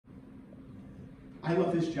I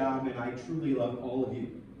love this job, and I truly love all of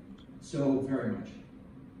you so very much.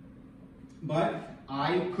 But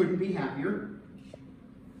I couldn't be happier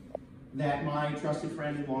that my trusted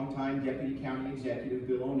friend and longtime Deputy County Executive,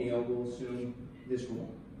 Bill O'Neill, will assume this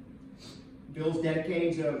role. Bill's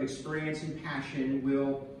decades of experience and passion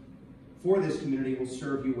for this community will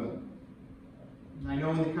serve you well. And I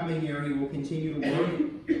know in the coming year he will continue to work,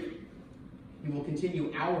 he will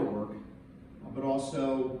continue our work, but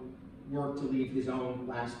also work to leave his own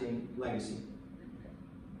lasting legacy.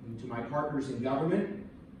 And to my partners in government,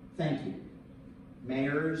 thank you.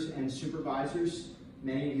 Mayors and supervisors,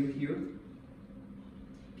 many of you here.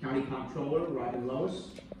 County Comptroller Robin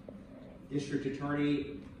Lois, District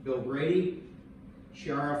Attorney Bill Grady,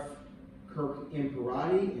 Sheriff Kirk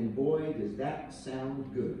Imperati, and boy, does that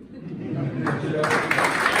sound good.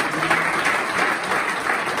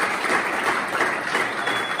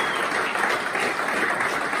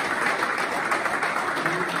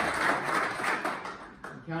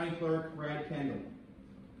 County Clerk Brad Kendall,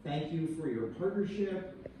 thank you for your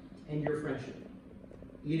partnership and your friendship.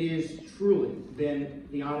 It has truly been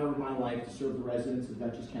the honor of my life to serve the residents of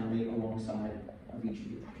Dutchess County alongside of each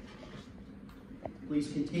of you. Please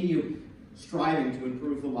continue striving to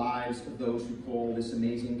improve the lives of those who call this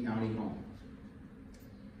amazing county home.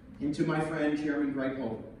 And to my friend, Chairman Greg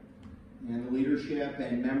Hope, and the leadership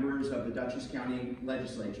and members of the Dutchess County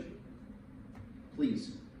Legislature,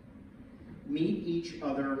 please meet each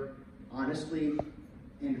other honestly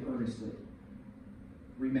and earnestly.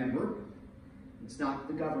 Remember, it's not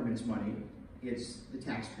the government's money, it's the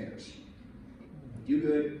taxpayers. Do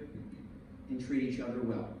good and treat each other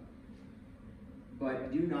well.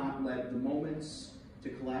 But do not let the moments to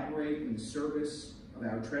collaborate in the service of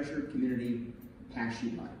our treasured community pass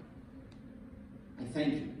you by. I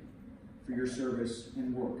thank you for your service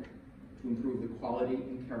and work to improve the quality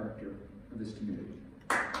and character of this community.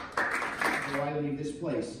 Before I leave this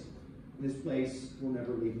place will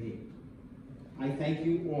never leave me. I thank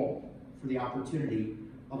you all for the opportunity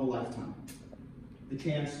of a lifetime, the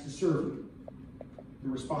chance to serve you, the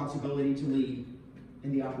responsibility to lead,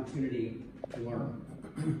 and the opportunity to learn.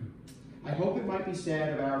 I hope it might be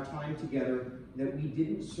said of our time together that we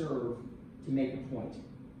didn't serve to make a point.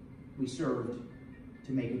 We served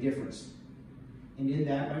to make a difference. And in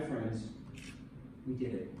that, my friends, we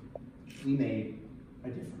did it. We made a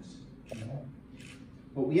difference.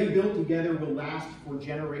 What we have built together will last for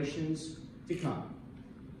generations to come.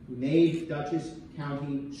 We made Dutchess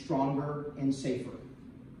County stronger and safer.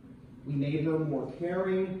 We made her more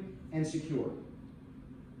caring and secure.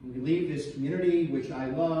 And we leave this community, which I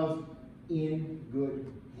love, in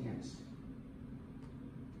good hands.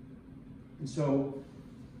 And so,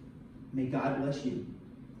 may God bless you.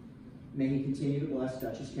 May He continue to bless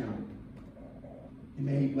Dutchess County. And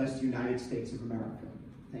may He bless the United States of America.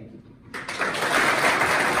 Thank you.